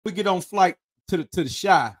we get on flight to the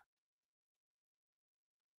Shy.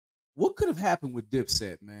 What could have happened with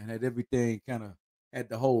Dipset, man? Had everything kind of had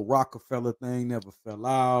the whole Rockefeller thing never fell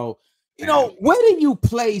out. You know, where do you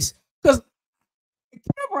place? Because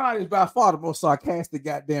Camron is by far the most sarcastic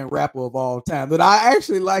goddamn rapper of all time. But I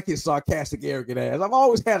actually like his sarcastic, arrogant ass. I've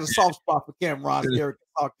always had a soft spot for Camron's arrogant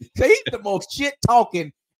talk. So he's the most shit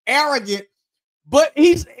talking, arrogant, but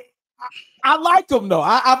I like him though.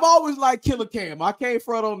 I've always liked Killer Cam. I can't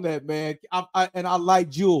front on that, man. And I like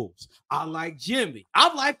Jules. I like Jimmy.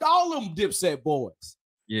 I've liked all them Dipset boys.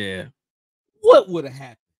 Yeah. What would have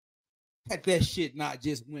happened had that shit not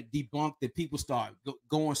just went debunked and people start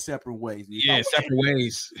going separate ways? Yeah, separate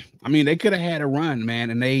ways. I mean, they could have had a run, man.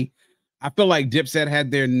 And I feel like Dipset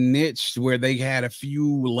had their niche where they had a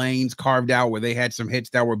few lanes carved out where they had some hits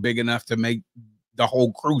that were big enough to make the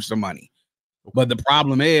whole crew some money. But the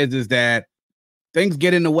problem is that things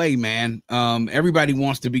get in the way, man. Everybody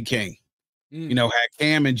wants to be king. You know, had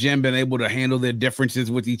Cam and Jim been able to handle their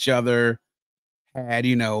differences with each other, had,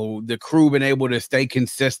 you know, the crew been able to stay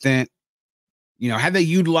consistent, you know, had they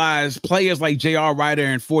utilized players like J.R. Ryder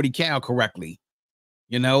and 40 Cal correctly,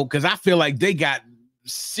 you know, because I feel like they got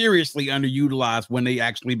seriously underutilized when they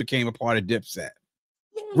actually became a part of Dipset.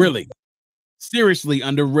 Really, seriously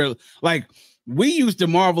like, we used to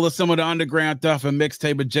marvel at some of the underground stuff and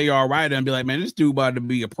mixtape of J.R. Ryder and be like, man, this dude about to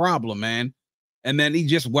be a problem, man. And then he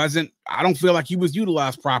just wasn't. I don't feel like he was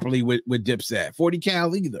utilized properly with Dipset. 40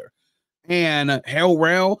 Cal either. And Hell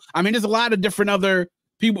Rel. I mean, there's a lot of different other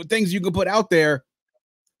things you can put out there.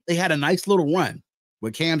 They had a nice little run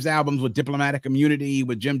with Cam's albums, with Diplomatic Immunity,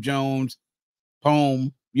 with Jim Jones,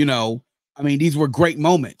 Poem. You know, I mean, these were great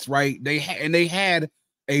moments, right? They had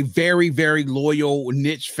a very, very loyal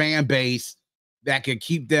niche fan base that could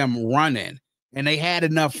keep them running. And they had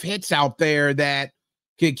enough hits out there that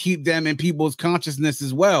could keep them in people's consciousness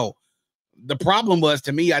as well. The problem was,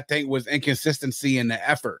 to me, I think, was inconsistency in the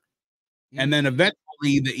effort. And then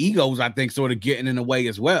eventually the egos, I think, sort of getting in the way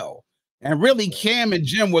as well. And really, Cam and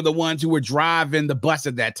Jim were the ones who were driving the bus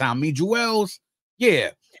at that time. I mean, Juelz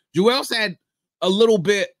had a little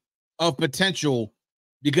bit of potential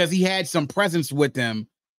because he had some presence with them.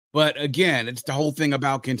 But again, it's the whole thing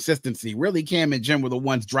about consistency. Really, Cam and Jim were the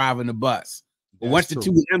ones driving the bus. But once the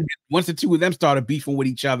two of them started beefing with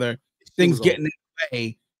each other, things getting in the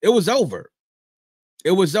way, it was over.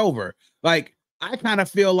 It was over. Like, I kind of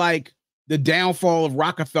feel like the downfall of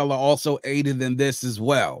Rockefeller also aided in this as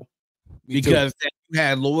well, because you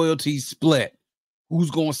had loyalty split.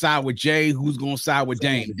 Who's going to side with Jay? Who's going to side with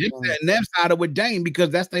Dame? Dipset and them sided with Dame because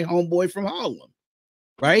that's their homeboy from Harlem,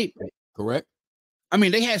 right? Correct. I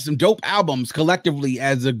mean, they had some dope albums collectively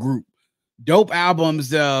as a group. Dope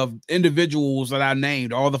albums of individuals that I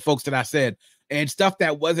named, all the folks that I said, and stuff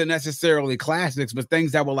that wasn't necessarily classics, but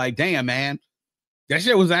things that were like, damn, man, that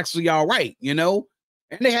shit was actually all right, you know?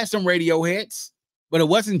 And they had some radio hits, but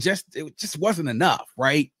it just wasn't enough,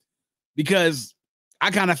 right? Because I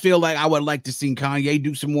kind of feel like I would like to see Kanye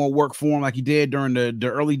do some more work for him like he did during the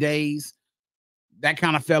early days. That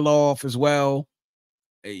kind of fell off as well.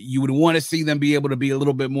 You would want to see them be able to be a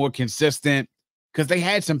little bit more consistent, because they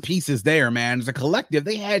had some pieces there, man. As a collective,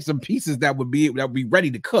 they had some pieces that would be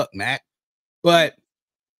ready to cook, Matt. But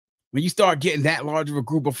when you start getting that large of a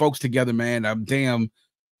group of folks together, man, damn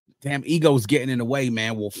egos getting in the way,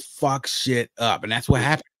 man, will fuck shit up. And that's what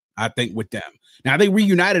happened, I think, with them. Now, they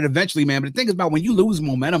reunited eventually, man, but the thing is about when you lose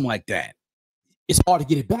momentum like that, it's hard to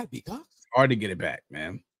get it back, B.Cox. It's hard to get it back,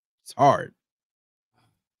 man. It's hard.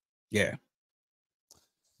 Yeah.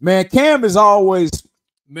 Man, Cam is always,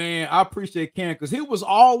 man, I appreciate Cam because he was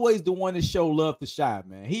always the one to show love to Shy,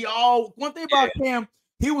 man. One thing about Cam,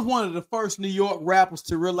 he was one of the first New York rappers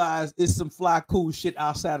to realize it's some fly cool shit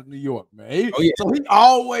outside of New York, man. So he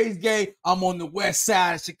always gave, I'm on the west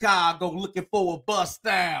side of Chicago looking for a bust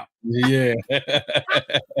down. Yeah.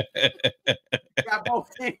 Got both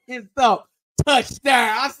hands up.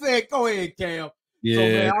 Touchdown. I said, go ahead, Cam. Yeah. So,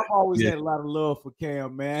 man, I've always had a lot of love for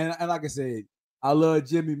Cam, man. And like I said, I love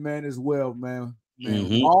Jimmy, man, as well, man.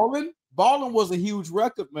 Ballin' was a huge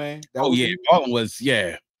record, man. Ballin' was,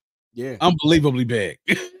 yeah, unbelievably big.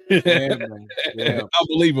 Man. Yeah.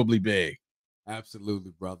 Unbelievably big.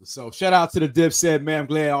 Absolutely, brother. So shout out to the Dipset, man. I'm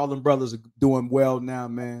glad all them brothers are doing well now,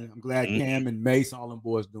 man. I'm glad Cam and Mace, all them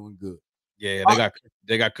boys doing good. Yeah,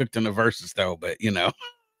 they got cooked in the verses though, but you know,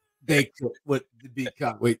 they cooked with the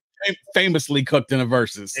B.Cox. Famously cooked in the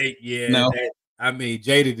verses. I mean,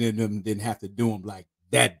 Jada and them didn't have to do them like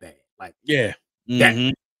that bad. Like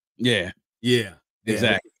exactly. Yeah.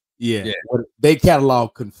 They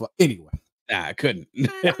catalog couldn't. Anyway, nah, I couldn't.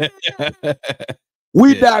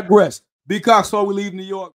 We digress. B.Cox, before we leave New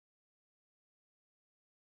York.